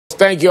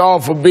Thank you all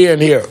for being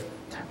here.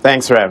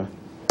 Thanks, Rev.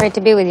 Great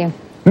to be with you.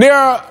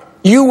 Neera,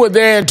 you were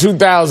there in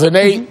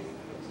 2008.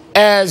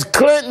 As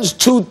Clinton's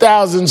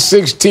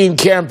 2016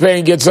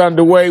 campaign gets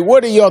underway,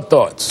 what are your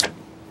thoughts?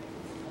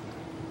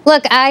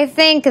 Look, I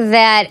think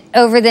that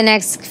over the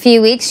next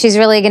few weeks, she's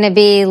really going to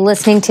be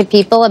listening to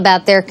people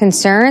about their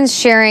concerns,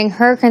 sharing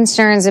her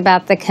concerns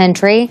about the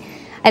country.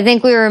 I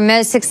think we were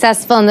most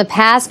successful in the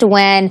past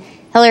when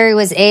Hillary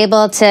was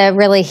able to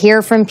really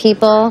hear from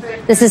people.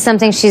 This is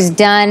something she's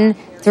done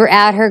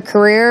throughout her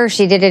career.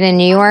 She did it in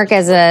New York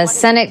as a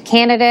Senate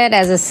candidate,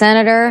 as a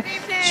senator.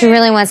 She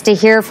really wants to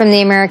hear from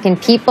the American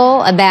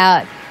people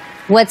about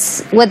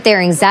what their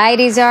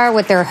anxieties are,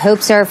 what their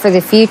hopes are for the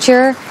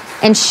future,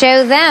 and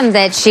show them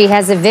that she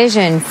has a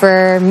vision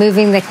for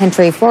moving the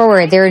country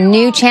forward. There are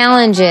new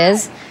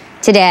challenges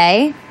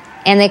today,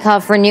 and they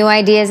call for new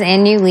ideas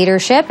and new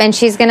leadership, and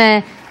she's going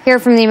to hear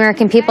from the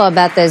American people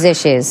about those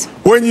issues.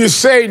 When you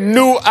say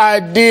new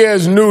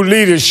ideas, new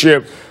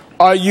leadership,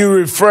 are you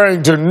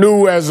referring to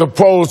new as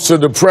opposed to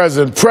the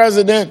present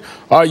president?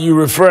 Are you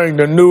referring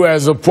to new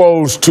as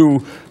opposed to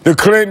the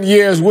Clinton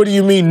years? What do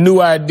you mean new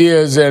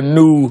ideas and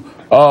new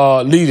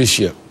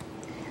leadership?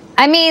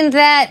 I mean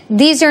that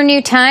these are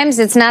new times.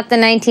 It's not the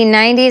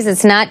 1990s.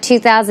 It's not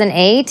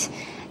 2008.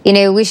 You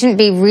know, we shouldn't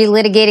be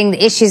relitigating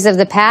the issues of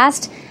the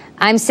past.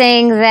 I'm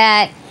saying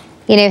that,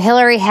 you know,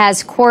 Hillary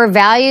has core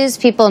values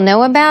people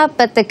know about,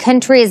 but the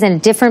country is in a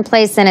different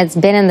place than it's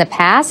been in the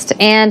past,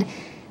 and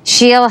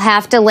she'll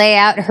have to lay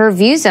out her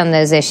views on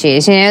those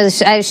issues. You know,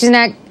 she's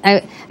not,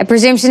 I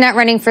presume she's not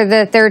running for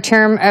the third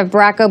term of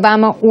Barack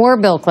Obama or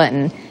Bill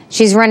Clinton.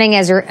 She's running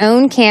as her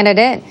own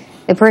candidate,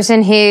 the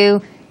person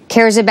who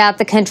cares about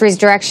the country's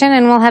direction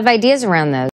and will have ideas around those.